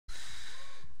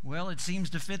Well, it seems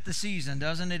to fit the season,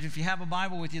 doesn't it? If you have a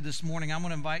Bible with you this morning, I'm going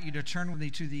to invite you to turn with me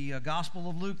to the Gospel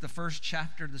of Luke, the first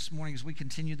chapter this morning as we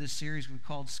continue this series we've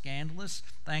called Scandalous.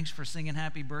 Thanks for singing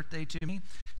happy birthday to me.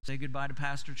 Say goodbye to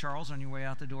Pastor Charles on your way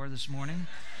out the door this morning.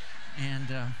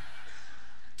 And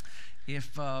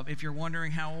if you're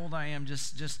wondering how old I am,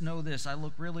 just know this. I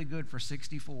look really good for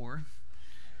 64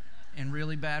 and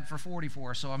really bad for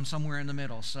 44, so I'm somewhere in the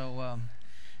middle. So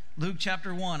Luke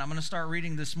chapter 1, I'm going to start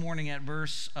reading this morning at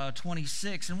verse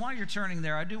 26. And while you're turning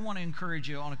there, I do want to encourage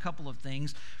you on a couple of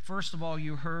things. First of all,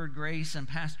 you heard Grace and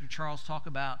Pastor Charles talk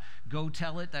about Go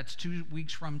Tell It. That's 2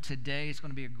 weeks from today. It's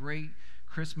going to be a great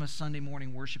Christmas Sunday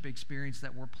morning worship experience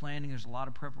that we're planning. There's a lot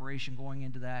of preparation going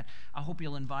into that. I hope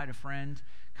you'll invite a friend,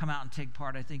 come out and take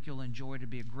part. I think you'll enjoy it.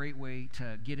 It'll be a great way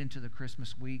to get into the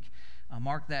Christmas week.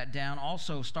 Mark that down.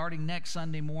 Also, starting next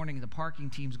Sunday morning, the parking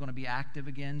team is going to be active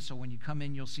again. So when you come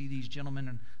in, you'll see these gentlemen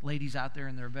and ladies out there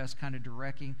in their vests kind of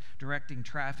directing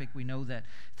traffic. We know that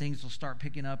things will start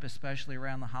picking up, especially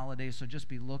around the holidays. So just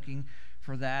be looking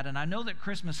for that. And I know that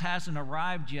Christmas hasn't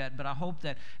arrived yet, but I hope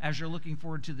that as you're looking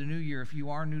forward to the new year, if you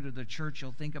are new to the church,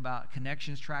 you'll think about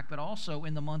Connections Track. But also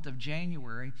in the month of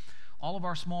January, all of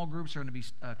our small groups are going to be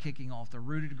kicking off, the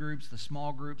rooted groups, the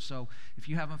small groups. So if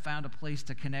you haven't found a place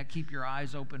to connect, keep your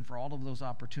eyes open for all of those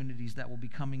opportunities that will be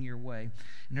coming your way.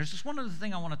 And there's just one other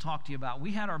thing I want to talk to you about.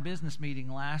 We had our business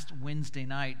meeting last Wednesday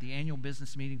night, the annual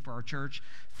business meeting for our church.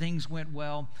 Things went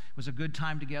well. It was a good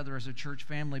time together as a church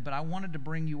family. But I wanted to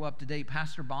bring you up to date.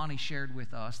 Pastor Bonnie shared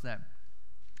with us that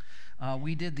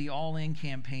we did the All-In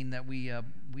campaign that we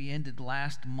ended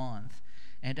last month.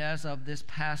 And as of this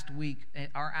past week,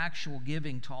 our actual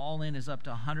giving to All In is up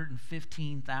to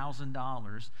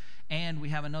 $115,000. And we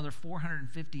have another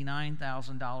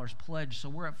 $459,000 pledged. So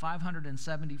we're at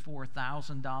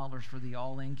 $574,000 for the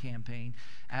All In campaign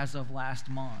as of last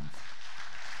month.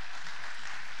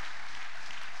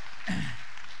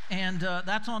 And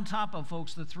that's on top of,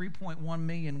 folks, the $3.1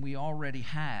 million we already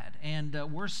had. And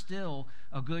we're still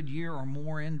a good year or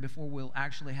more in before we'll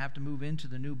actually have to move into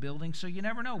the new building. So you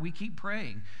never know. We keep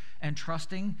praying and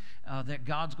trusting that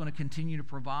God's going to continue to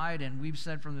provide. And we've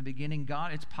said from the beginning,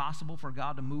 God, it's possible for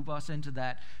God to move us into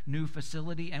that new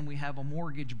facility. And we have a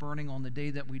mortgage burning on the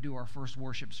day that we do our first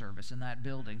worship service in that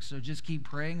building. So just keep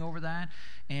praying over that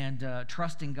and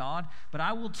trusting God. But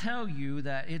I will tell you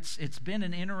that it's been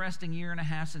an interesting year and a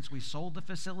half since we sold the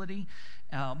facility.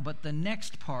 But the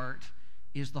next part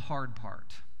is the hard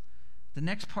part. The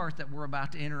next part that we're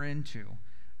about to enter into.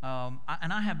 And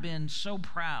I have been so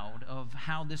proud of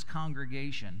how this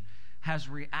congregation has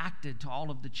reacted to all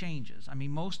of the changes. I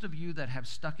mean, most of you that have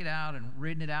stuck it out and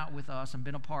ridden it out with us and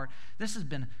been a part, this has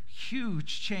been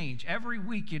huge change. Every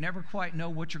week, you never quite know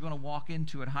what you're going to walk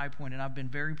into at High Point, and I've been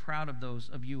very proud of those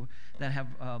of you that have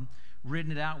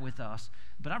ridden it out with us.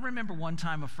 But I remember one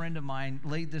time a friend of mine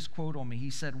laid this quote on me. He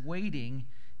said, "Waiting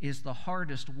is the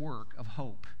hardest work of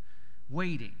hope."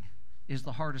 Waiting is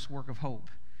the hardest work of hope.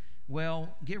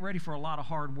 Well, get ready for a lot of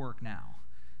hard work now,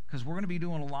 because we're going to be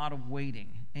doing a lot of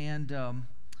waiting, and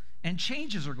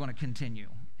changes are going to continue.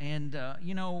 And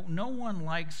no one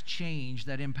likes change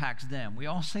that impacts them. We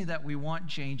all say that we want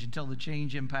change until the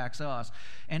change impacts us,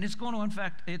 and it's going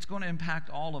to impact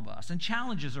all of us. And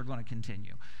challenges are going to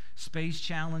continue. Space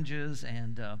challenges,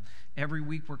 and every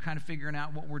week we're kind of figuring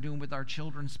out what we're doing with our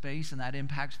children's space, and that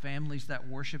impacts families that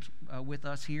worship with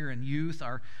us here. And youth,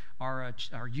 our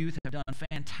youth have done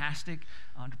fantastic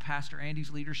under Pastor Andy's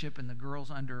leadership, and the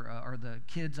girls or the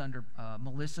kids under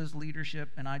Melissa's leadership,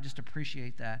 and I just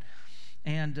appreciate that.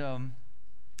 And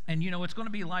it's going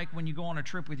to be like when you go on a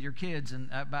trip with your kids, and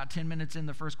about 10 minutes in,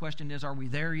 the first question is, "Are we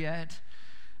there yet?"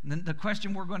 And then the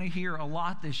question we're going to hear a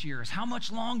lot this year is, "How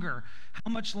much longer?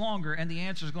 How much longer?" And the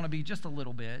answer is going to be just a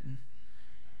little bit.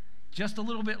 Just a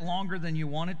little bit longer than you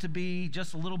want it to be,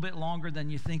 just a little bit longer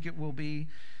than you think it will be.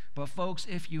 But folks,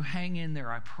 if you hang in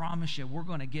there, I promise you, we're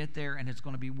going to get there, and it's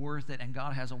going to be worth it, and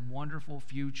God has a wonderful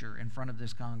future in front of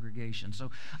this congregation.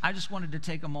 So I just wanted to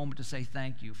take a moment to say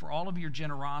thank you for all of your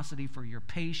generosity, for your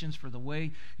patience, for the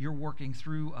way you're working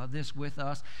through this with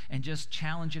us, and just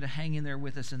challenge you to hang in there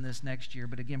with us in this next year.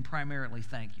 But again, primarily,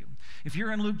 thank you. If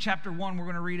you're in Luke chapter 1, we're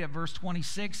going to read at verse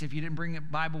 26. If you didn't bring a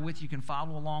Bible with you, you can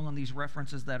follow along on these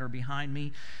references that are behind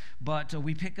me. But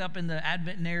we pick up in the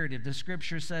Advent narrative. The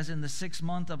scripture says, "In the 6th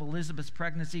month of Elizabeth's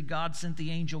pregnancy, God sent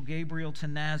the angel Gabriel to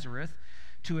Nazareth,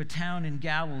 to a town in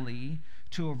Galilee,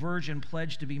 to a virgin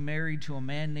pledged to be married to a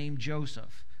man named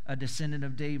Joseph, a descendant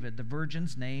of David. The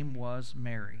virgin's name was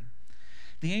Mary.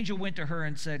 The angel went to her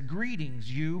and said,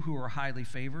 'Greetings, you who are highly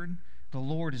favored. The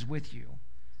Lord is with you.'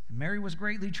 And Mary was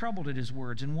greatly troubled at his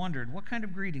words and wondered what kind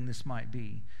of greeting this might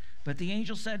be. But the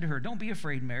angel said to her, "Don't be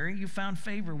afraid, Mary. You found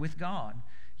favor with God.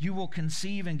 You will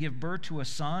conceive and give birth to a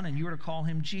son, and you are to call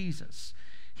him Jesus.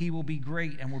 He will be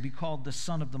great and will be called the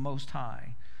Son of the Most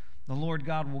High. The Lord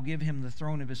God will give him the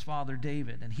throne of his father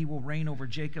David, and he will reign over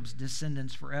Jacob's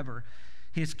descendants forever.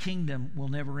 His kingdom will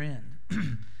never end."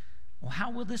 "Well, how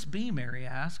will this be?" Mary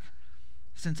asked,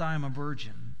 "since I am a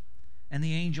virgin?" And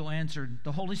the angel answered,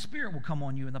 "The Holy Spirit will come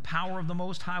on you, and the power of the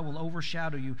Most High will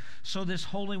overshadow you. So this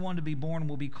Holy One to be born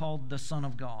will be called the Son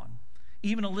of God.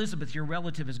 Even Elizabeth, your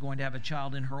relative, is going to have a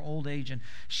child in her old age, and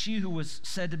she who was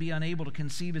said to be unable to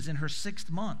conceive is in her 6th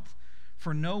month.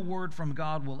 For no word from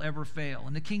God will ever fail."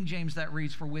 In the King James that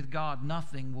reads, "For with God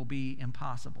nothing will be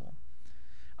impossible."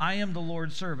 "I am the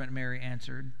Lord's servant," Mary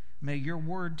answered. "May your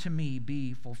word to me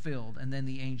be fulfilled." And then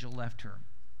the angel left her.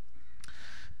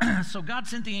 So God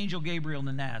sent the angel Gabriel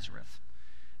to Nazareth.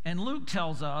 And Luke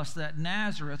tells us that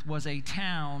Nazareth was a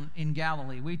town in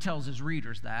Galilee. He tells his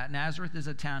readers that. Nazareth is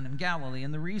a town in Galilee.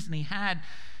 And the reason he had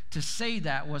to say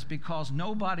that was because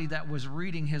nobody that was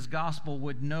reading his gospel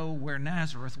would know where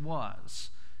Nazareth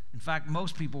was. In fact,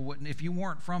 most people wouldn't. If you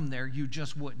weren't from there, you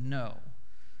just wouldn't know.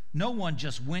 No one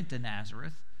just went to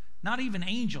Nazareth. Not even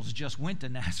angels just went to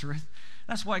Nazareth.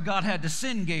 That's why God had to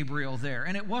send Gabriel there.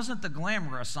 And it wasn't the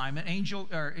glamour assignment.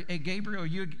 Gabriel,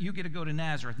 you get to go to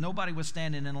Nazareth. Nobody was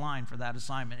standing in line for that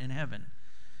assignment in heaven.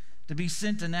 To be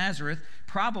sent to Nazareth,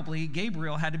 probably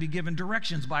Gabriel had to be given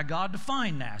directions by God to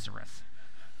find Nazareth.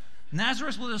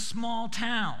 Nazareth was a small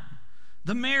town.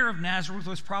 The mayor of Nazareth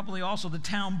was probably also the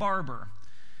town barber.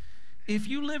 If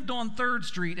you lived on 3rd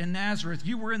Street in Nazareth,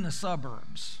 you were in the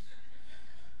suburbs.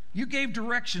 You gave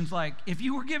directions like, if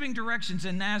you were giving directions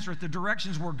in Nazareth, the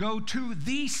directions were go to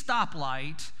the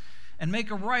stoplight and make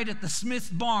a right at the Smith's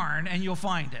barn and you'll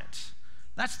find it.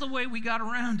 That's the way we got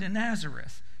around in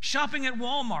Nazareth. Shopping at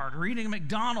Walmart or eating at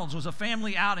McDonald's was a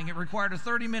family outing. It required a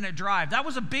 30-minute drive. That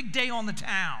was a big day on the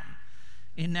town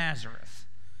in Nazareth.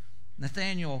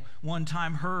 Nathanael one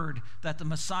time heard that the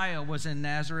Messiah was in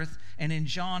Nazareth, and in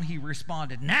John he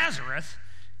responded, "Nazareth?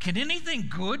 Can anything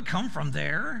good come from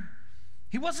there?"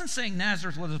 He wasn't saying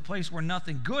Nazareth was a place where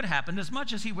nothing good happened as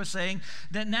much as he was saying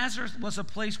that Nazareth was a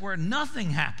place where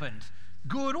nothing happened,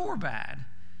 good or bad.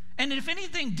 And if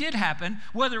anything did happen,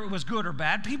 whether it was good or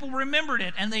bad, people remembered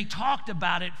it and they talked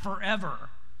about it forever.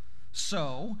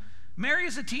 So, Mary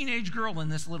is a teenage girl in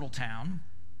this little town.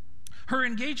 Her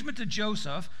engagement to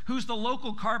Joseph, who's the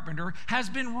local carpenter, has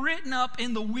been written up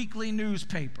in the weekly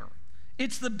newspaper.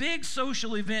 It's the big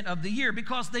social event of the year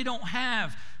because they don't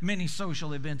have many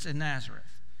social events in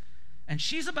Nazareth. And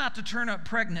she's about to turn up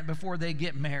pregnant before they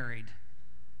get married.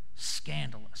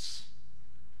 Scandalous.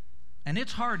 And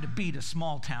it's hard to beat a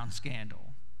small town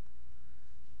scandal.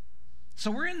 So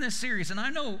we're in this series, and I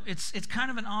know it's kind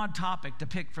of an odd topic to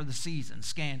pick for the season,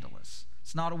 scandalous.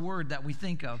 It's not a word that we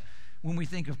think of when we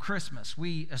think of Christmas.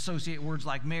 We associate words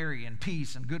like merry and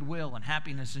peace and goodwill and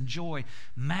happiness and joy,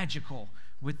 magical,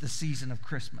 with the season of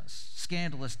Christmas.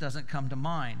 Scandalous doesn't come to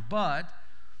mind, but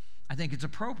I think it's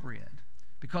appropriate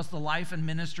because the life and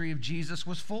ministry of Jesus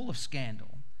was full of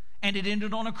scandal, and it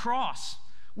ended on a cross,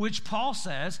 which Paul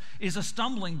says is a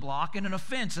stumbling block and an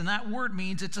offense, and that word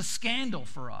means it's a scandal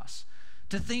for us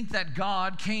to think that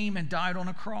God came and died on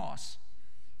a cross.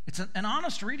 It's an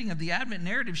honest reading of the Advent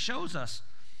narrative shows us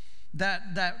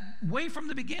that way from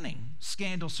the beginning,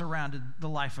 scandal surrounded the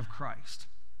life of Christ.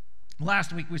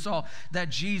 Last week we saw that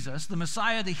Jesus, the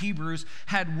Messiah the Hebrews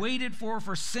had waited for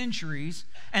centuries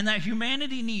and that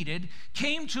humanity needed,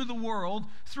 came to the world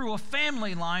through a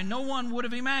family line no one would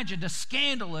have imagined, a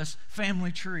scandalous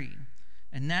family tree.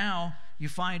 And now you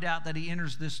find out that he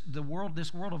enters this world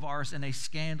of ours in a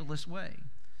scandalous way.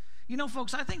 You know,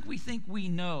 folks, I think we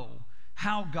know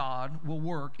how God will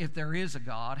work if there is a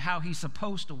God, how he's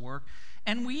supposed to work,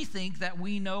 and we think that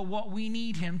we know what we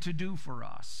need him to do for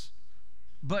us.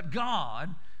 But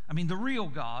God, the real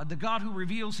God, the God who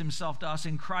reveals himself to us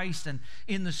in Christ and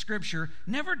in the Scripture,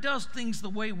 never does things the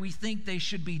way we think they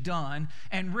should be done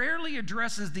and rarely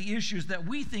addresses the issues that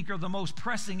we think are the most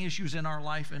pressing issues in our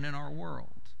life and in our world.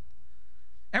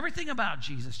 Everything about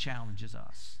Jesus challenges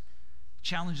us,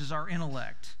 challenges our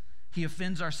intellect. He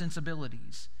offends our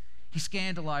sensibilities. He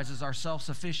scandalizes our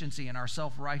self-sufficiency and our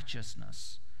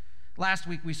self-righteousness. Last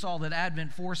week we saw that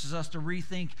Advent forces us to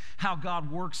rethink how God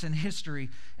works in history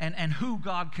and who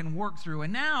God can work through.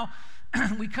 And now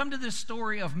we come to this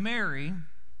story of Mary,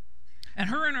 And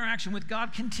her interaction with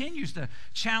God continues to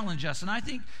challenge us and I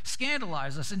think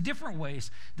scandalize us in different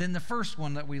ways than the first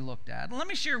one that we looked at. And let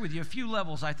me share with you a few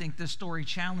levels I think this story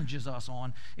challenges us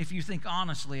on if you think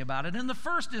honestly about it. And the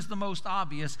first is the most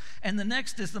obvious, and the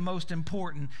next is the most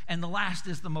important, and the last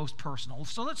is the most personal.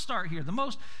 So let's start here. The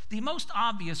most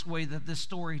obvious way that this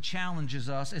story challenges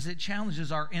us is it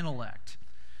challenges our intellect.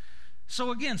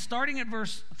 So again, starting at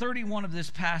verse 31 of this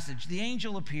passage, the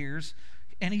angel appears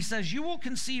and he says, "You will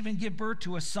conceive and give birth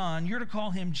to a son. You're to call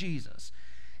him Jesus.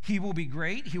 He will be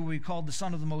great. He will be called the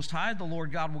Son of the Most High. The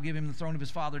Lord God will give him the throne of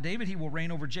his father David. He will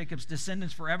reign over Jacob's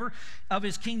descendants forever. Of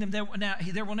his kingdom there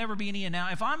will never be any end." Now,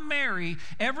 if I'm Mary,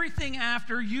 everything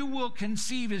after "you will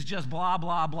conceive" is just blah,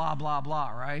 blah, blah, blah, blah,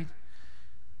 right?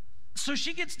 So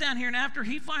she gets down here, and after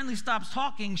he finally stops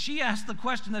talking, she asks the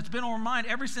question that's been on her mind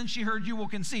ever since she heard "you will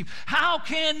conceive." How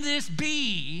can this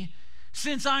be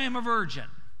since I am a virgin?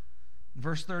 In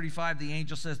verse 35, the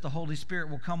angel says, "The Holy Spirit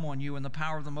will come on you, and the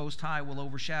power of the Most High will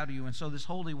overshadow you. And so this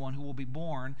Holy One who will be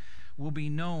born will be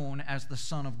known as the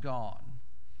Son of God."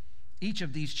 Each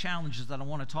of these challenges that I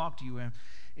want to talk to you in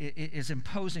is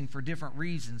imposing for different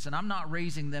reasons. And I'm not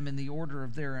raising them in the order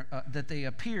of that they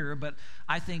appear, but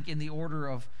I think in the order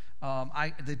of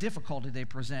the difficulty they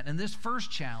present. And this first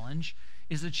challenge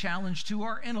is a challenge to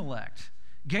our intellect.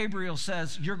 Gabriel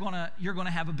says, you're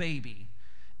gonna have a baby.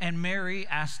 And Mary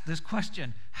asked this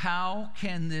question, how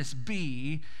can this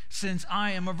be since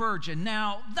I am a virgin?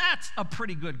 Now, that's a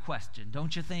pretty good question,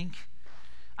 don't you think?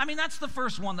 I mean, that's the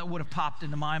first one that would have popped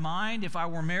into my mind if I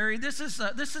were Mary. This is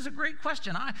a great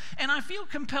question. I feel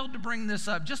compelled to bring this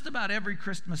up just about every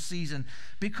Christmas season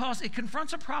because it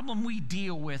confronts a problem we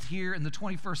deal with here in the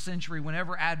 21st century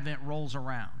whenever Advent rolls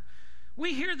around.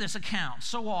 We hear this account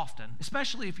so often,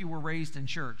 especially if you were raised in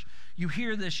church. You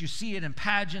hear this, you see it in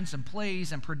pageants and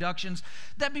plays and productions,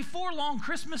 that before long,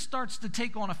 Christmas starts to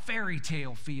take on a fairy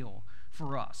tale feel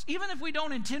for us. Even if we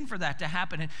don't intend for that to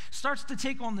happen, it starts to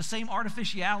take on the same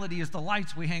artificiality as the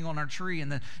lights we hang on our tree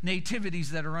and the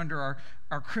nativities that are under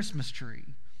our Christmas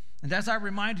tree. And as I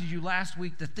reminded you last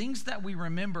week, the things that we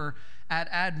remember at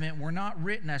Advent were not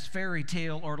written as fairy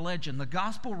tale or legend. The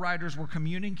gospel writers were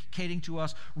communicating to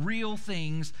us real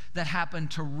things that happened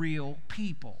to real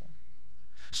people.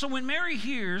 So when Mary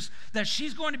hears that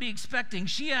she's going to be expecting,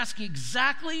 she asks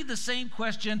exactly the same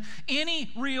question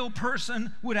any real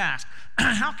person would ask.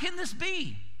 How can this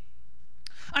be?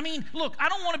 I mean, look, I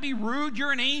don't want to be rude.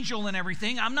 You're an angel and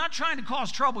everything. I'm not trying to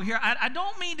cause trouble here. I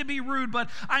don't mean to be rude, but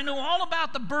I know all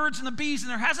about the birds and the bees, and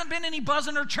there hasn't been any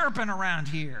buzzing or chirping around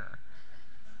here.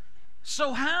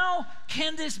 So how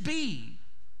can this be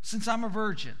since I'm a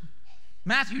virgin?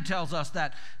 Matthew tells us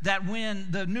that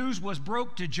when the news was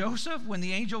broke to Joseph, when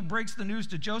the angel breaks the news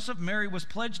to Joseph, Mary was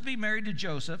pledged to be married to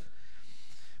Joseph.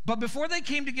 But before they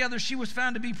came together, she was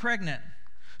found to be pregnant.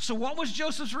 So what was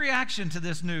Joseph's reaction to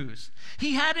this news?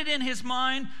 He had it in his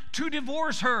mind to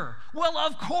divorce her. Well,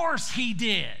 of course he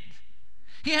did.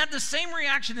 He had the same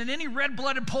reaction that any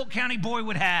red-blooded Polk County boy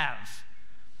would have.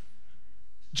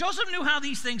 Joseph knew how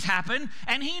these things happen,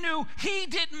 and he knew he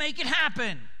didn't make it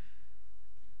happen.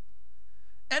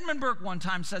 Edmund Burke one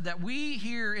time said that we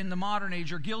here in the modern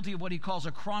age are guilty of what he calls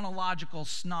a chronological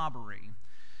snobbery.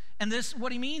 And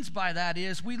what he means by that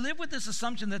is we live with this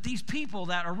assumption that these people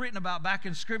that are written about back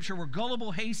in Scripture were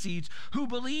gullible hayseeds who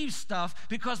believed stuff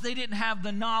because they didn't have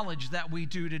the knowledge that we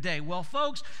do today. Well,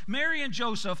 folks, Mary and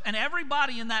Joseph and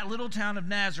everybody in that little town of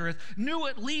Nazareth knew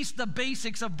at least the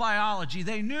basics of biology.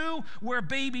 They knew where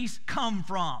babies come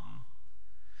from.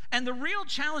 And the real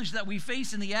challenge that we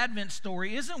face in the Advent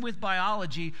story isn't with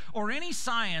biology or any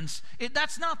science.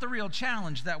 That's not the real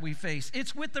challenge that we face.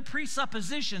 It's with the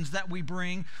presuppositions that we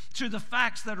bring to the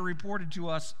facts that are reported to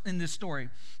us in this story.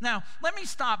 Now, let me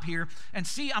stop here and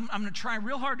see. I'm going to try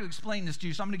real hard to explain this to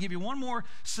you. So I'm going to give you one more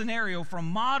scenario from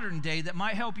modern day that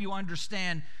might help you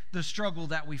understand the struggle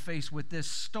that we face with this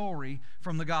story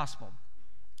from the gospel.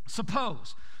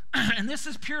 Suppose, and this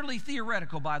is purely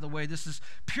theoretical, by the way. This is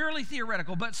purely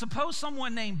theoretical. But suppose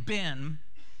someone named Ben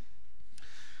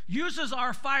uses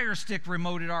our Fire Stick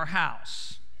remote at our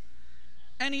house.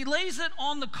 And he lays it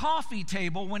on the coffee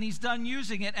table when he's done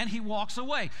using it, and he walks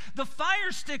away. The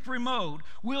Fire Stick remote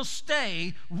will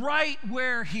stay right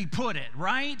where he put it,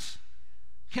 right?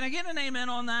 Can I get an amen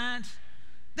on that?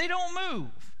 They don't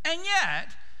move. And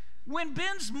yet, when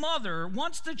Ben's mother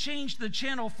wants to change the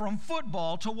channel from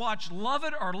football to watch Love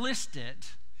It or List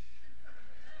It,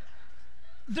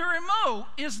 the remote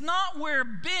is not where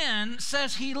Ben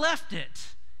says he left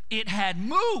it. It had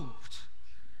moved.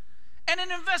 And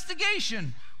an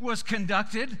investigation was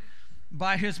conducted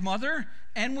by his mother,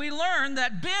 and we learned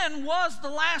that Ben was the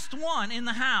last one in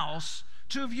the house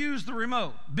to have used the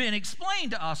remote. Ben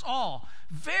explained to us all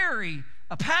very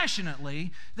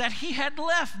passionately that he had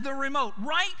left the remote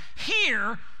right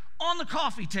here on the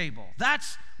coffee table.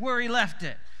 That's where he left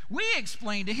it. We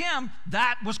explained to him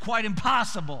that was quite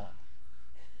impossible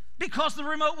because the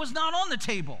remote was not on the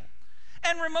table.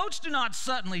 And remotes do not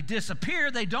suddenly disappear.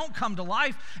 They don't come to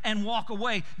life and walk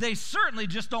away. They certainly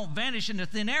just don't vanish into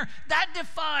thin air. That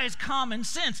defies common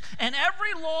sense and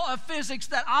every law of physics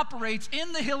that operates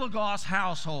in the Hilligoss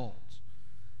household.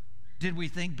 Did we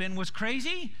think Ben was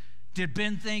crazy? Did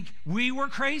Ben think we were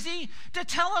crazy? To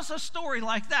tell us a story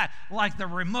like that, like the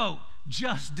remote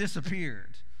just disappeared.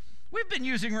 We've been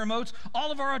using remotes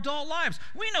all of our adult lives.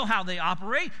 We know how they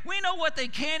operate. We know what they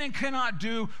can and cannot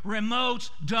do. Remotes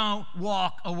don't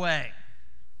walk away.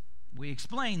 We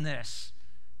explained this.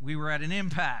 We were at an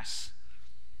impasse.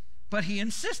 But he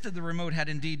insisted the remote had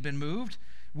indeed been moved.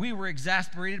 We were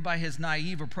exasperated by his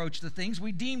naive approach to things.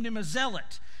 We deemed him a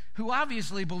zealot who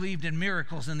obviously believed in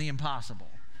miracles and the impossible.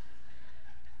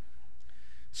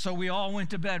 So we all went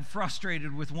to bed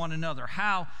frustrated with one another.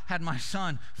 How had my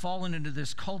son fallen into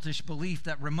this cultish belief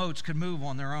that remotes could move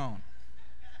on their own?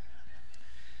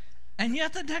 And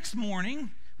yet the next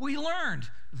morning, we learned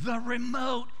the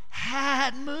remote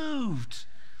had moved.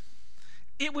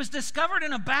 It was discovered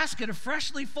in a basket of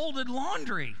freshly folded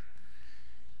laundry.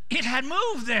 It had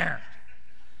moved there,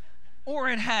 or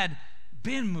it had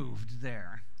been moved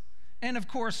there. And of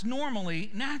course, normally,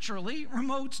 naturally,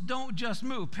 remotes don't just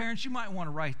move. Parents, you might want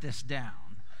to write this down.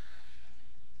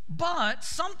 But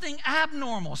something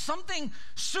abnormal, something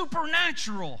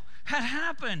supernatural had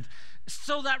happened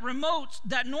so that remotes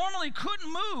that normally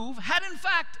couldn't move had in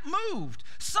fact moved.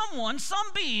 Someone, some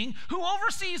being who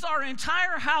oversees our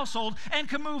entire household and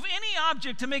can move any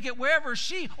object to make it wherever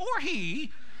she or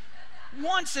he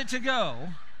wants it to go,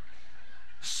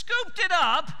 scooped it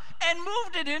up and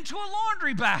moved it into a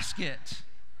laundry basket.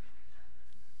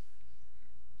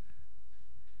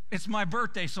 It's my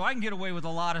birthday, so I can get away with a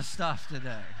lot of stuff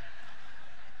today.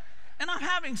 And I'm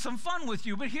having some fun with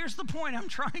you, but here's the point I'm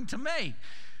trying to make.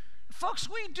 Folks,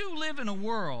 we do live in a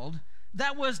world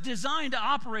that was designed to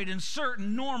operate in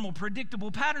certain normal,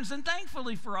 predictable patterns, and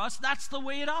thankfully for us, that's the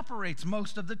way it operates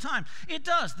most of the time. It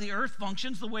does. The earth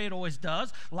functions the way it always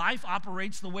does. Life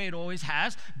operates the way it always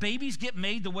has. Babies get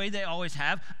made the way they always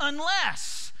have,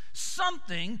 unless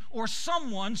something or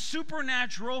someone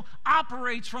supernatural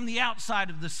operates from the outside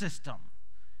of the system,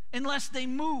 unless they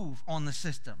move on the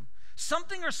system.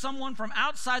 Something or someone from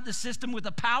outside the system with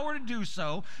the power to do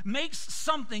so makes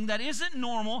something that isn't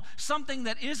normal, something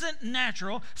that isn't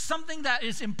natural, something that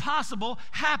is impossible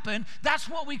happen. That's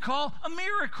what we call a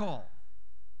miracle.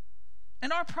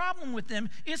 And our problem with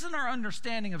them isn't our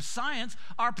understanding of science.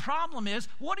 Our problem is,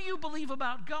 what do you believe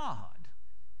about God?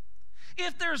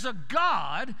 If there's a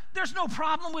God, there's no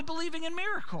problem with believing in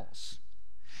miracles.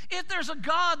 If there's a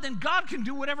God, then God can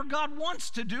do whatever God wants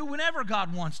to do whenever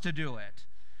God wants to do it.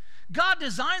 God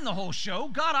designed the whole show.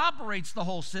 God operates the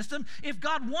whole system. If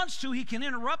God wants to, he can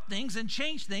interrupt things and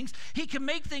change things. He can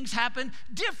make things happen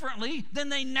differently than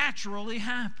they naturally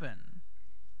happen.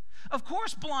 Of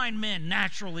course, blind men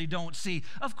naturally don't see.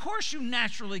 Of course, you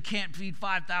naturally can't feed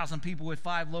 5,000 people with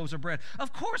 5 loaves of bread.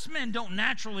 Of course, men don't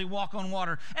naturally walk on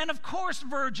water. And of course,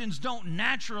 virgins don't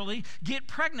naturally get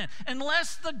pregnant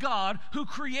unless the God who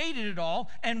created it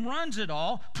all and runs it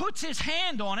all puts his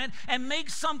hand on it and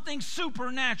makes something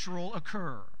supernatural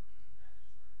occur.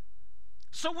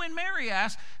 So when Mary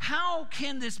asks, how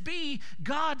can this be?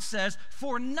 God says,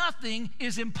 for nothing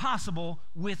is impossible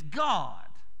with God.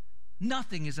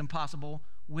 Nothing is impossible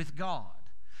with God.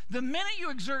 The minute you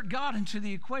exert God into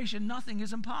the equation, nothing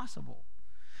is impossible.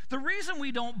 The reason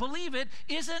we don't believe it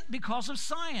isn't because of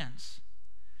science.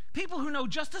 People who know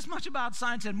just as much about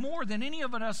science and more than any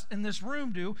of us in this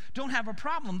room do don't have a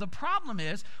problem. The problem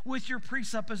is with your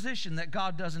presupposition that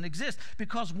God doesn't exist,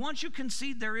 because once you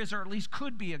concede there is, or at least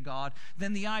could be, a God,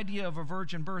 then the idea of a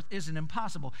virgin birth isn't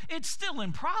impossible. It's still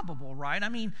improbable, right? I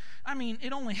mean,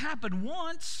 it only happened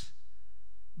once.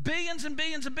 Billions and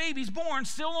billions of babies born,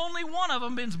 still only one of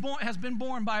them has been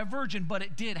born by a virgin, but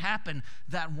it did happen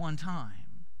that one time.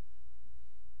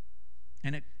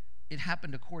 And it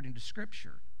happened according to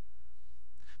Scripture.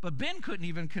 But Ben couldn't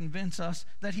even convince us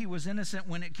that he was innocent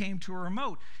when it came to a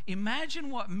remote.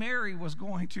 Imagine what Mary was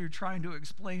going to trying to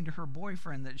explain to her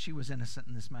boyfriend, that she was innocent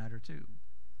in this matter too.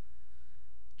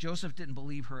 Joseph didn't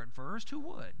believe her at first. Who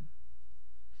would?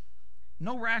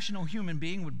 No rational human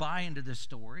being would buy into this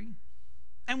story.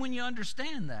 And when you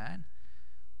understand that,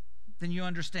 then you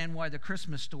understand why the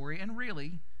Christmas story, and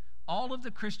really all of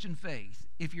the Christian faith,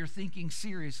 if you're thinking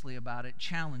seriously about it,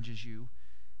 challenges you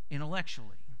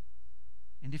intellectually.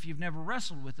 And if you've never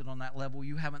wrestled with it on that level,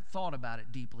 you haven't thought about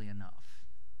it deeply enough.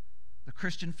 The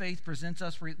Christian faith presents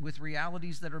us with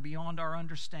realities that are beyond our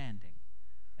understanding,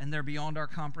 and they're beyond our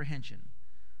comprehension.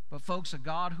 But folks, a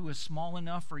God who is small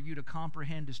enough for you to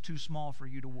comprehend is too small for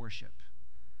you to worship.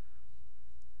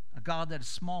 A God that is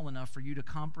small enough for you to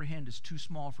comprehend is too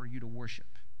small for you to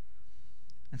worship.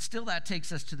 And still that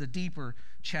takes us to the deeper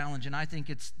challenge, and I think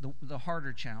it's the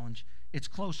harder challenge. It's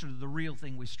closer to the real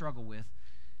thing we struggle with.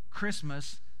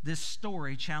 Christmas, this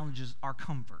story, challenges our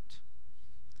comfort.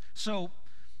 So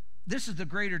this is the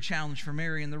greater challenge for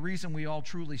Mary, and the reason we all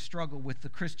truly struggle with the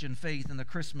Christian faith and the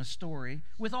Christmas story,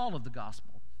 with all of the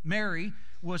gospel. Mary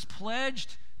was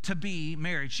pledged to be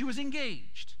married. She was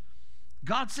engaged.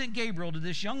 God sent Gabriel to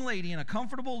this young lady in a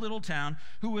comfortable little town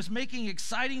who was making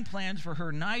exciting plans for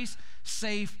her nice,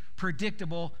 safe,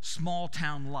 predictable, small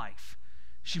town life.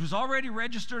 She was already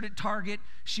registered at Target.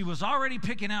 She was already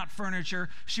picking out furniture.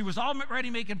 She was already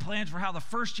making plans for how the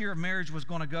first year of marriage was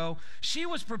going to go. She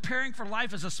was preparing for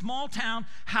life as a small town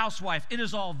housewife. It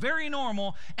is all very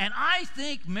normal, and I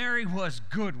think Mary was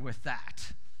good with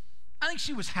that. I think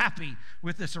she was happy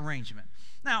with this arrangement.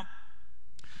 Now,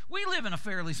 we live in a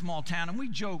fairly small town, and we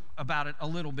joke about it a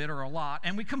little bit or a lot,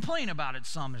 and we complain about it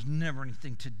some. There's never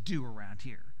anything to do around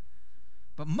here.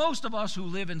 But most of us who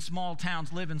live in small towns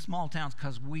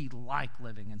because we like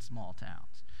living in small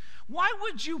towns. Why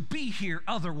would you be here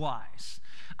otherwise?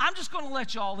 I'm just going to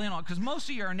let you all in on it, because most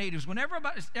of you are natives. Whenever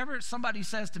somebody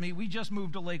says to me, we just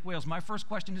moved to Lake Wales, my first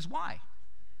question is, why?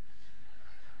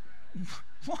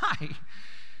 Why?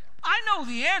 I know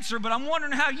the answer, but I'm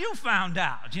wondering how you found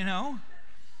out, you know?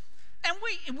 And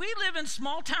we live in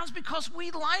small towns because we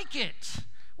like it.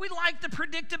 We like the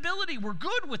predictability. We're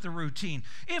good with the routine.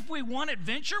 If we want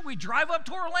adventure, we drive up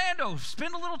to Orlando,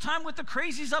 spend a little time with the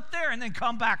crazies up there, and then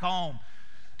come back home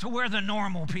to where the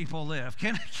normal people live.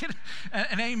 Can I get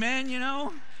an amen, you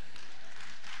know?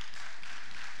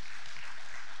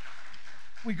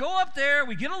 We go up there,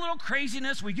 we get a little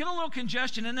craziness, we get a little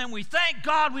congestion, and then we thank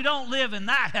God we don't live in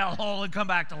that hellhole and come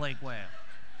back to Lake Wales.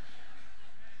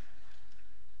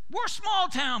 We're small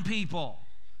town people.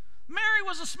 Mary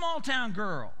was a small town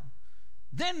girl.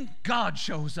 Then God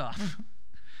shows up.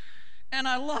 And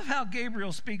I love how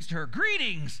Gabriel speaks to her.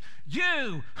 Greetings,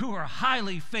 you who are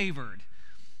highly favored.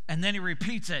 And then he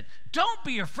repeats it. Don't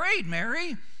be afraid,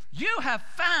 Mary. You have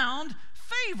found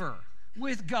favor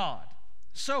with God.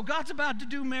 So God's about to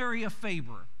do Mary a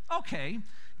favor. Okay,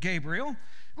 Gabriel,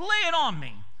 lay it on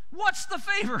me. What's the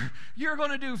favor you're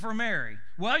going to do for Mary?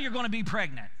 Well, you're going to be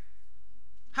pregnant.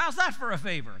 How's that for a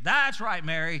favor? That's right,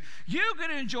 Mary. You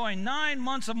could enjoy 9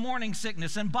 months of morning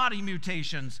sickness and body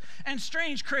mutations and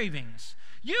strange cravings.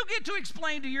 You get to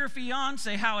explain to your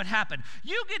fiance how it happened.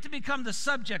 You get to become the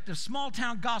subject of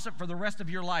small-town gossip for the rest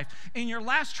of your life. In your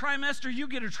last trimester, you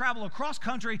get to travel across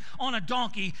country on a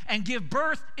donkey and give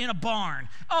birth in a barn.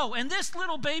 Oh, and this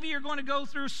little baby you're going to go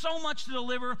through so much to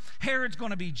deliver, Herod's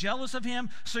going to be jealous of him,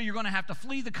 so you're going to have to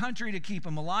flee the country to keep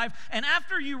him alive. And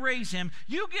after you raise him,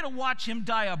 you get to watch him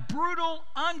die a brutal,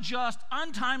 unjust,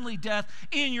 untimely death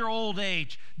in your old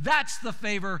age. That's the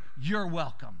favor. You're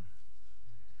welcome.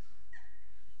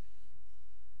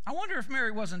 I wonder if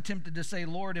Mary wasn't tempted to say,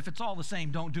 Lord, if it's all the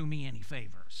same, don't do me any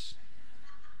favors.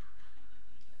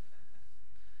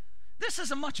 This is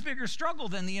a much bigger struggle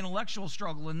than the intellectual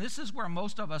struggle, and this is where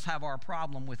most of us have our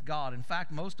problem with God. In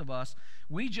fact, most of us,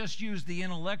 we just use the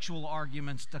intellectual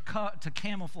arguments to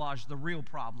camouflage the real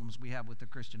problems we have with the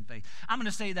Christian faith. I'm going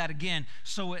to say that again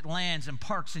so it lands and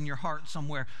parks in your heart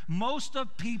somewhere. Most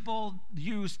of people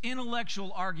use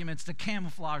intellectual arguments to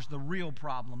camouflage the real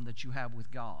problem that you have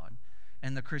with God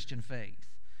and the Christian faith.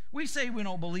 We say we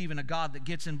don't believe in a God that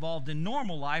gets involved in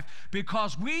normal life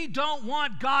because we don't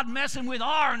want God messing with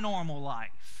our normal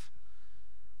life.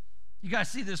 You guys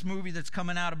see this movie that's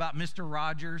coming out about Mr.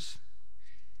 Rogers?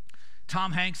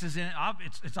 Tom Hanks is in it.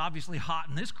 It's obviously hot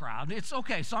in this crowd. It's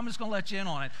okay, so I'm just going to let you in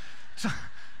on it.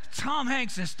 Tom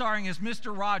Hanks is starring as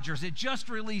Mr. Rogers. It just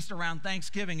released around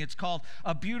Thanksgiving. It's called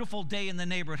A Beautiful Day in the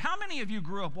Neighborhood. How many of you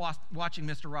grew up watching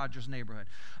Mr. Rogers' Neighborhood?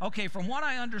 Okay, from what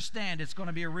I understand, it's going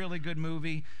to be a really good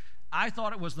movie. I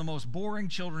thought it was the most boring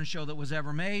children's show that was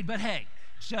ever made, but hey,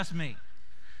 it's just me.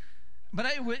 But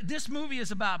this movie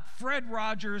is about Fred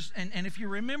Rogers, and if you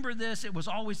remember this, it was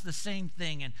always the same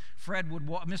thing. And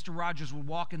Mr. Rogers would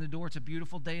walk in the door. It's a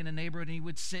beautiful day in the neighborhood, and he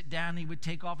would sit down, and he would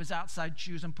take off his outside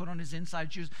shoes and put on his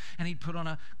inside shoes, and he'd put on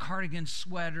a cardigan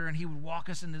sweater, and he would walk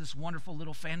us into this wonderful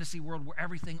little fantasy world where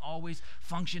everything always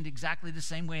functioned exactly the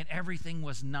same way, and everything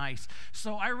was nice.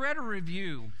 So I read a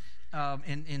review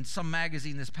in some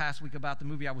magazine this past week about the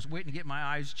movie. I was waiting to get my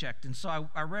eyes checked, and so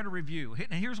I read a review.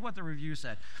 And here's what the review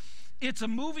said. It's a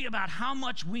movie about how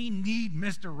much we need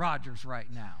Mr. Rogers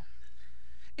right now.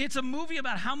 It's a movie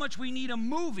about how much we need a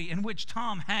movie in which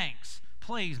Tom Hanks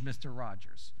plays Mr.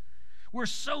 Rogers. We're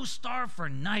so starved for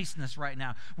niceness right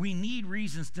now. We need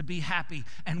reasons to be happy,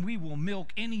 and we will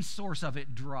milk any source of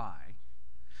it dry.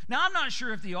 Now, I'm not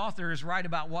sure if the author is right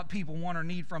about what people want or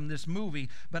need from this movie,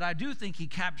 but I do think he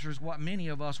captures what many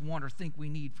of us want or think we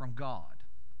need from God.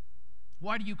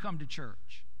 Why do you come to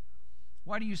church?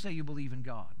 Why do you say you believe in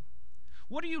God?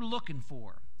 What are you looking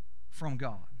for from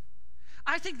God?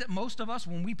 I think that most of us,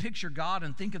 when we picture God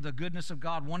and think of the goodness of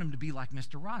God, want him to be like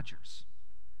Mr. Rogers.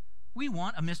 We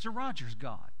want a Mr. Rogers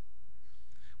God.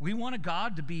 We want a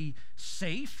God to be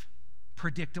safe,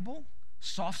 predictable,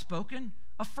 soft-spoken,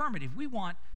 affirmative. We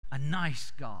want a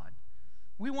nice God.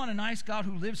 We want a nice God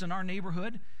who lives in our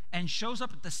neighborhood and shows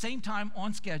up at the same time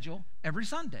on schedule every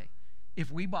Sunday.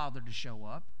 If we bother to show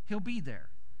up, he'll be there.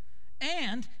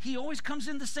 And he always comes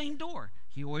in the same door.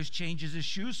 He always changes his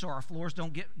shoes so our floors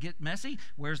don't get messy,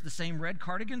 wears the same red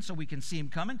cardigan so we can see him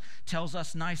coming, tells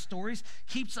us nice stories,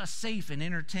 keeps us safe and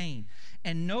entertained,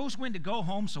 and knows when to go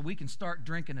home so we can start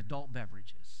drinking adult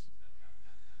beverages.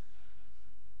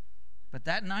 But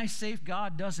that nice, safe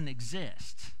God doesn't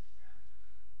exist.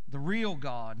 The real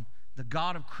God, the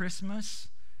God of Christmas,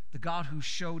 the God who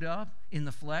showed up in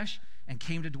the flesh and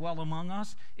came to dwell among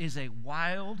us, is a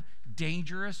wild,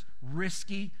 dangerous,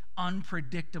 risky,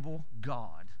 unpredictable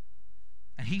God.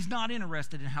 And he's not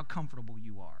interested in how comfortable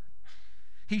you are.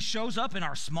 He shows up in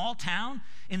our small town,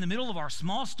 in the middle of our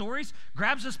small stories,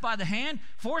 grabs us by the hand,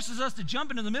 forces us to jump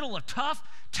into the middle of tough,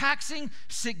 taxing,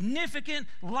 significant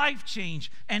life change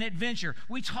and adventure.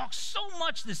 We talk so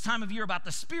much this time of year about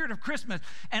the spirit of Christmas,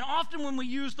 and often when we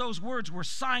use those words, we're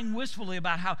sighing wistfully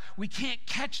about how we can't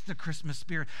catch the Christmas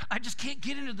spirit. I just can't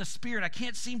get into the spirit. I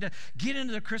can't seem to get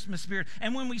into the Christmas spirit.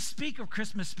 And when we speak of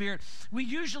Christmas spirit, we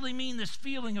usually mean this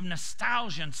feeling of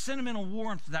nostalgia and sentimental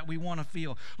warmth that we want to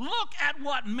feel. Look at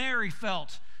what Mary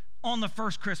felt on the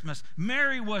first Christmas.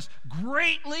 Mary was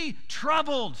greatly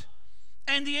troubled.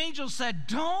 And the angel said,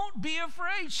 "Don't be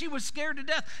afraid." She was scared to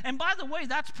death. And by the way,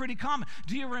 that's pretty common.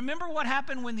 Do you remember what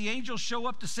happened when the angels show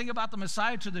up to sing about the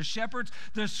Messiah to the shepherds?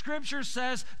 The scripture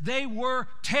says they were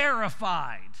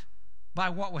terrified by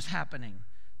what was happening.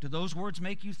 Do those words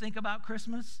make you think about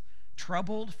Christmas?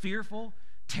 Troubled, fearful,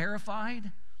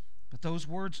 terrified? But those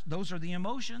words, those are the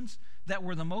emotions that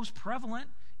were the most prevalent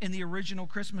in the original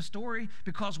Christmas story,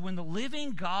 because when the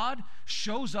living God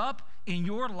shows up in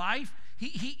your life,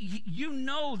 you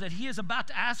know that he is about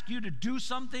to ask you to do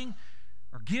something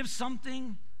or give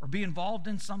something or be involved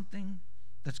in something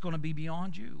that's going to be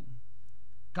beyond you.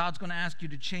 God's going to ask you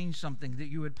to change something that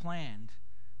you had planned,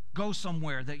 go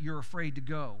somewhere that you're afraid to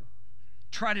go,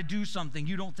 try to do something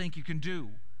you don't think you can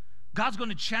do. God's going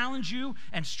to challenge you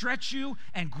and stretch you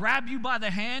and grab you by the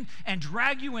hand and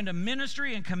drag you into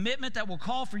ministry and commitment that will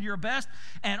call for your best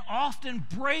and often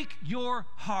break your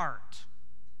heart.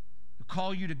 He'll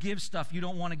call you to give stuff you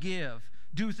don't want to give,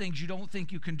 do things you don't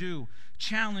think you can do,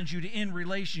 challenge you to end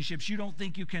relationships you don't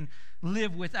think you can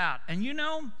live without. And you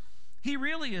know, he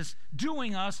really is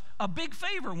doing us a big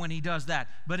favor when he does that,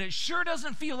 but it sure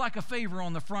doesn't feel like a favor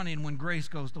on the front end when grace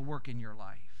goes to work in your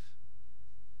life.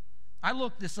 I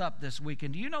looked this up this week,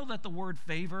 and do you know that the word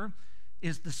favor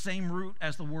is the same root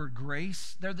as the word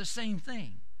grace? They're the same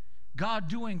thing. God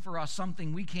doing for us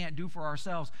something we can't do for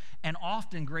ourselves, and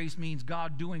often grace means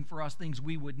God doing for us things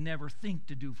we would never think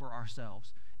to do for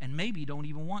ourselves, and maybe don't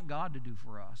even want God to do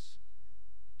for us.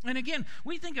 And again,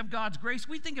 we think of God's grace,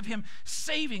 we think of him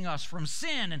saving us from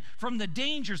sin and from the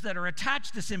dangers that are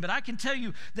attached to sin. But I can tell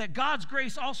you that God's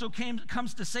grace also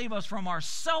comes to save us from our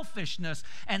selfishness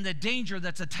and the danger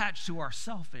that's attached to our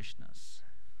selfishness.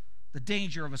 The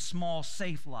danger of a small,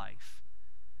 safe life.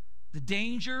 The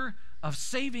danger of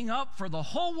saving up for the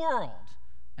whole world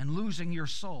and losing your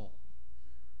soul.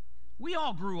 We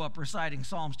all grew up reciting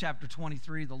Psalms chapter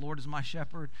 23, "The Lord is my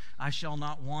shepherd, I shall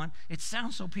not want." It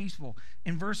sounds so peaceful.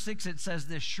 In verse 6 it says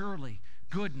this, "Surely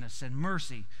goodness and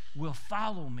mercy will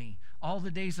follow me all the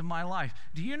days of my life."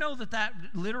 Do you know that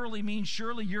that literally means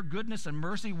surely your goodness and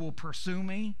mercy will pursue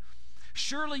me?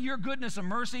 Surely your goodness and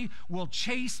mercy will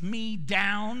chase me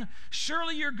down.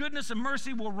 Surely your goodness and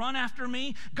mercy will run after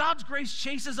me. God's grace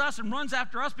chases us and runs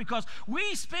after us because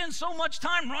we spend so much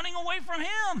time running away from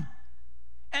him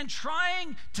and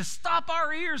trying to stop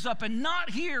our ears up and not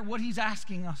hear what he's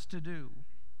asking us to do.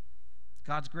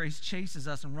 God's grace chases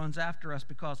us and runs after us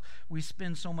because we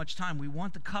spend so much time. We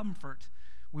want the comfort.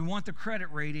 We want the credit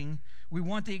rating. We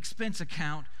want the expense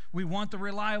account. We want the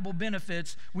reliable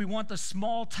benefits. We want the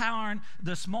small town,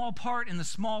 the small part in the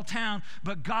small town.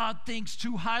 But God thinks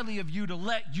too highly of you to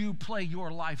let you play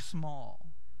your life small.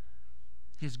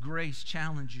 His grace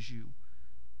challenges you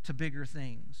to bigger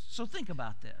things. So think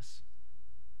about this.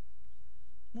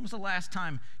 When was the last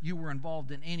time you were involved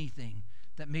in anything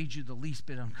that made you the least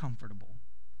bit uncomfortable?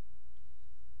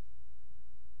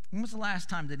 When was the last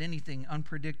time that anything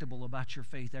unpredictable about your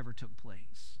faith ever took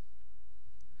place?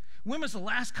 When was the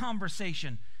last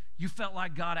conversation you felt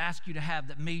like God asked you to have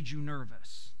that made you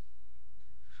nervous?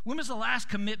 When was the last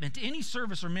commitment to any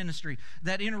service or ministry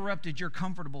that interrupted your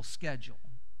comfortable schedule?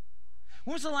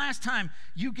 When was the last time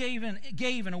you gave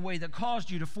in a way that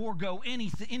caused you to forego any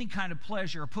kind of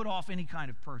pleasure or put off any kind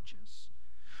of purchase?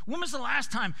 When was the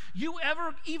last time you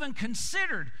ever even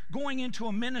considered going into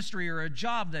a ministry or a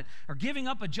job or giving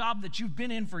up a job that you've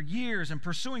been in for years and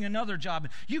pursuing another job?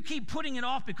 You keep putting it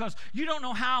off because you don't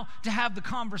know how to have the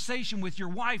conversation with your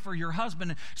wife or your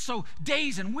husband. So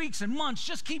days and weeks and months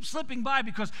just keep slipping by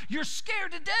because you're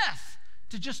scared to death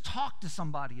to just talk to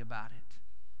somebody about it.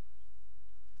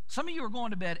 Some of you are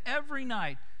going to bed every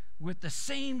night with the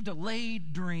same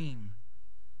delayed dream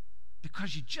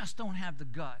because you just don't have the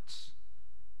guts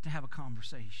to have a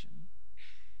conversation.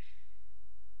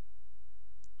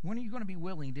 When are you going to be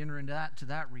willing to enter into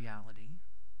that reality?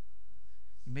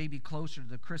 You may be closer to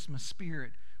the Christmas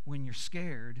spirit when you're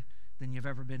scared than you've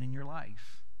ever been in your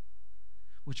life.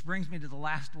 Which brings me to the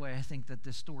last way I think that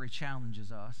this story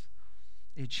challenges us.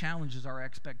 It challenges our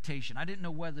expectation. I didn't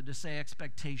know whether to say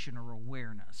expectation or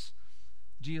awareness.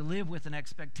 Do you live with an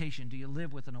expectation? Do you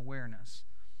live with an awareness?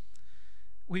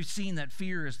 We've seen that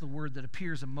fear is the word that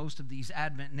appears in most of these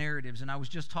Advent narratives, and I was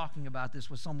just talking about this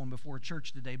with someone before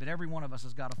church today, but every one of us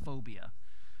has got a phobia.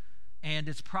 And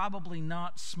it's probably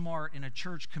not smart in a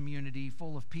church community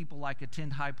full of people like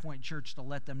attend High Point Church to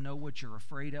let them know what you're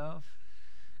afraid of,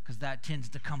 because that tends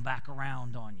to come back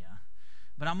around on you.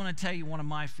 But I'm going to tell you one of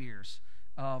my fears,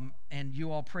 and you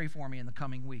all pray for me in the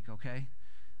coming week, okay?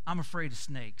 I'm afraid of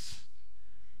snakes.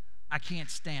 I can't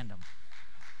stand them.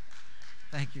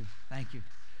 Thank you.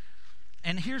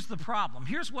 And here's the problem.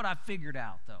 Here's what I've figured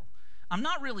out, though. I'm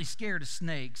not really scared of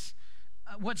snakes.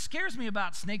 What scares me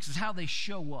about snakes is how they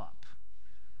show up,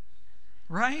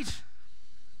 right?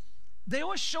 They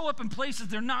always show up in places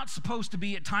they're not supposed to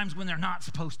be at times when they're not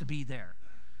supposed to be there.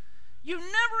 You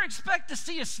never expect to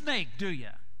see a snake, do you?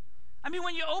 I mean,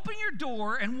 when you open your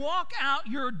door and walk out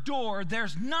your door,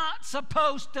 there's not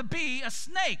supposed to be a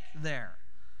snake there.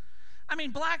 I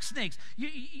mean, black snakes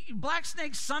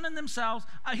sunning themselves.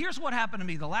 Here's what happened to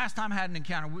me the last time I had an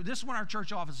encounter. This is when our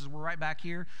church offices were right back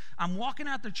here. I'm walking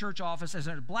out the church office as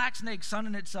a black snake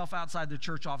sunning itself outside the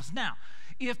church office. Now,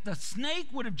 if the snake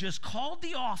would have just called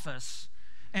the office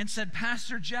and said,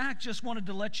 Pastor Jack, just wanted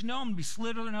to let you know I'm going to be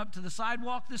slithering up to the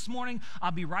sidewalk this morning.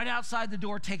 I'll be right outside the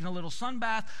door taking a little sun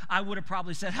bath. I would have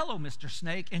probably said, hello, Mr.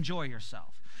 Snake, enjoy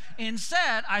yourself.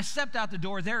 Instead, I stepped out the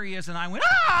door, there he is, and I went,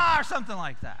 ah, or something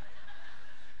like that.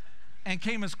 And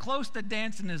came as close to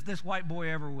dancing as this white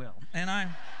boy ever will. And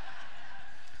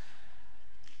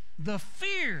the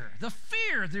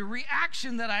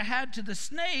reaction that I had to the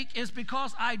snake is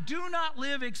because I do not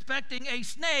live expecting a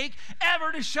snake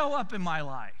ever to show up in my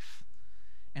life.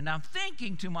 And I'm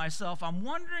thinking to myself, I'm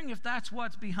wondering if that's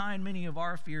what's behind many of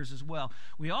our fears as well.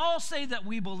 We all say that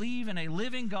we believe in a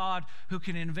living God who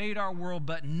can invade our world,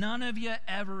 but none of you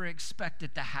ever expect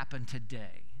it to happen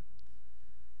today.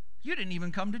 You didn't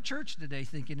even come to church today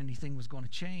thinking anything was going to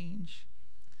change.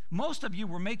 Most of you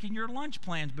were making your lunch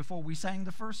plans before we sang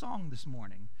the first song this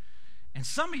morning. And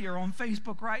some of you are on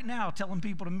Facebook right now telling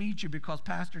people to meet you because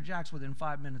Pastor Jack's within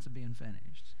 5 minutes of being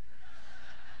finished.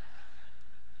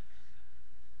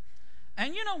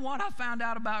 And you know what I found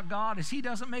out about God is He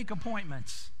doesn't make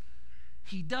appointments.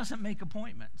 He doesn't make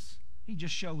appointments. He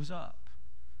just shows up.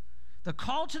 The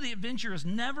call to the adventure is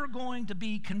never going to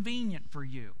be convenient for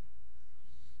you.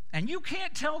 And you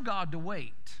can't tell God to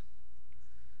wait.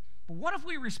 But what if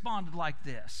we responded like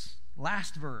this?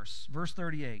 Last verse, verse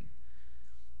 38.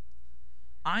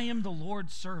 I am the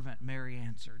Lord's servant, Mary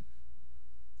answered.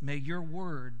 May your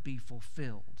word be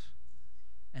fulfilled.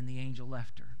 And the angel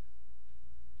left her.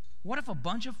 What if a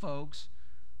bunch of folks,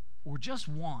 or just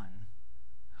one,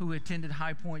 who attended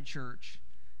High Point Church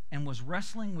and was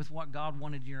wrestling with what God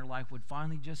wanted in your life would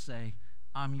finally just say,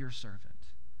 I'm your servant.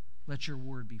 Let your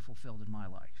word be fulfilled in my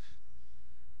life.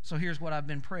 So here's what I've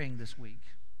been praying this week.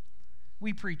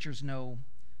 We preachers know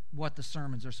what the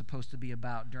sermons are supposed to be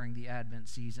about during the Advent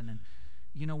season. And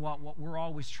you know what? We're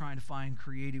always trying to find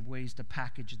creative ways to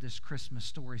package this Christmas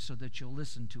story so that you'll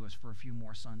listen to us for a few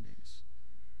more Sundays.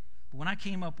 But when I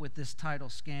came up with this title,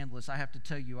 Scandalous, I have to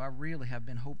tell you, I really have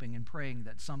been hoping and praying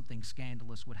that something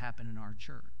scandalous would happen in our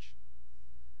church.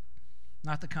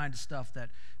 Not the kind of stuff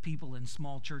that people in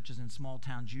small churches and small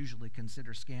towns usually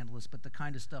consider scandalous, but the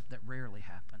kind of stuff that rarely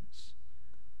happens.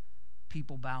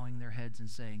 People bowing their heads and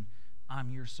saying,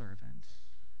 I'm your servant.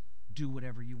 Do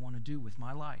whatever you want to do with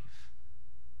my life.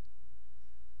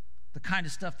 The kind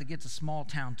of stuff that gets a small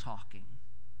town talking.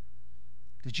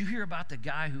 Did you hear about the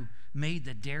guy who made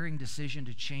the daring decision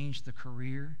to change the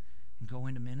career and go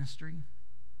into ministry?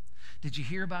 Did you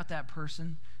hear about that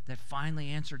person that finally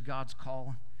answered God's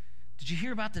call? Did you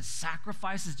hear about the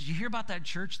sacrifices? Did you hear about that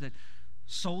church that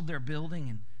sold their building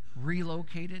and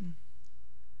relocated?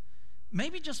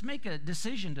 Maybe just make a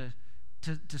decision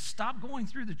to stop going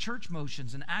through the church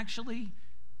motions and actually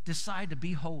decide to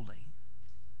be holy.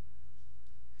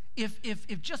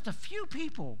 If just a few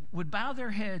people would bow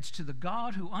their heads to the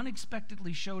God who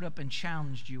unexpectedly showed up and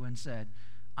challenged you and said,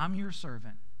 I'm your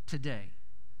servant today.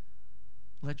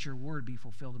 Let your word be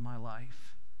fulfilled in my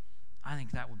life. I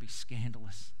think that would be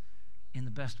scandalous in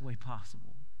the best way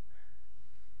possible.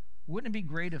 Wouldn't it be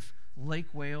great if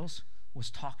Lake Wales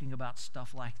was talking about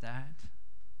stuff like that?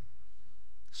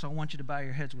 So I want you to bow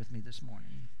your heads with me this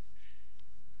morning.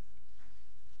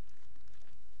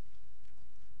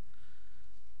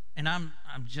 And I'm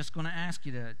just going to ask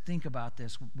you to think about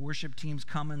this. Worship team's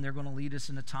coming. They're going to lead us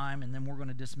in a time, and then we're going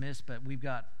to dismiss. But we've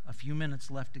got a few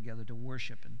minutes left together to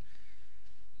worship. And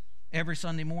every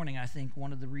Sunday morning, I think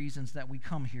one of the reasons that we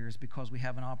come here is because we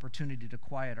have an opportunity to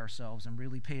quiet ourselves and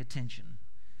really pay attention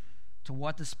to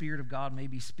what the Spirit of God may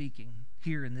be speaking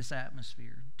here in this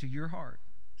atmosphere, to your heart.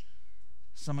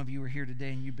 Some of you are here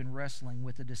today and you've been wrestling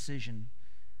with a decision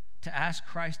to ask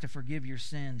Christ to forgive your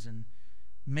sins and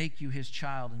make you his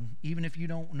child. And even if you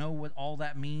don't know what all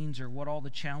that means or what all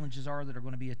the challenges are that are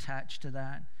going to be attached to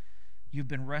that, you've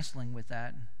been wrestling with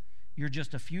that. You're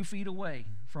just a few feet away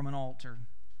from an altar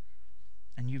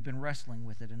and you've been wrestling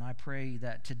with it. And I pray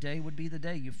that today would be the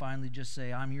day you finally just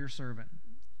say, I'm your servant.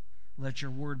 Let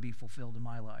your word be fulfilled in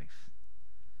my life.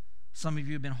 Some of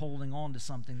you have been holding on to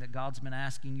something that God's been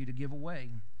asking you to give away.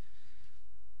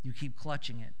 You keep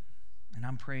clutching it. And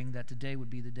I'm praying that today would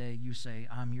be the day you say,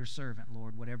 I'm your servant,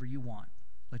 Lord, whatever you want.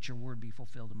 Let your word be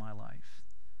fulfilled in my life.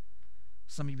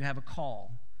 Some of you have a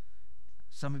call.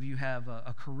 Some of you have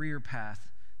a career path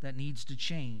that needs to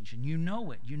change. And you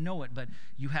know it, but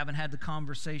you haven't had the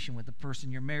conversation with the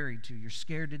person you're married to. You're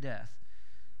scared to death.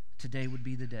 Today would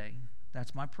be the day.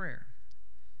 That's my prayer.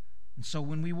 And so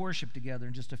when we worship together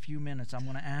in just a few minutes, I'm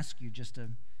going to ask you just to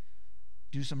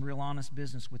do some real honest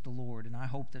business with the Lord. And I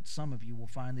hope that some of you will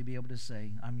finally be able to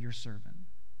say, I'm your servant.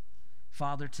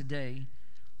 Father, today,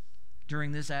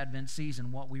 during this Advent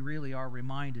season, what we really are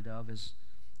reminded of is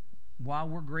while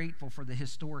we're grateful for the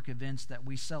historic events that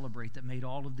we celebrate that made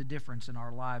all of the difference in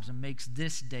our lives and makes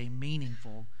this day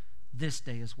meaningful, this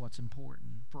day is what's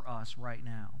important for us right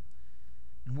now.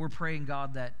 And we're praying,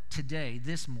 God, that today,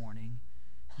 this morning,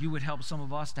 you would help some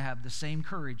of us to have the same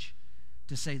courage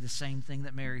to say the same thing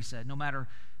that Mary said. No matter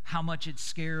how much it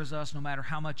scares us, no matter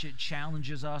how much it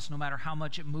challenges us, no matter how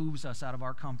much it moves us out of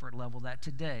our comfort level, that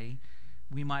today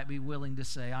we might be willing to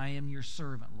say, I am your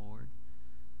servant, Lord.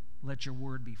 Let your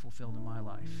word be fulfilled in my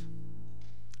life.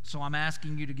 So I'm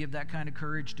asking you to give that kind of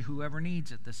courage to whoever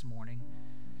needs it this morning,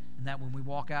 and that when we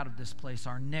walk out of this place,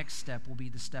 our next step will be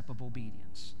the step of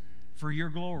obedience. For your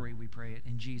glory, we pray it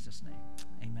in Jesus' name.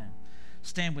 Amen.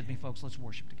 Stand with me, folks. Let's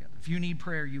worship together. If you need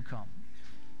prayer, you come.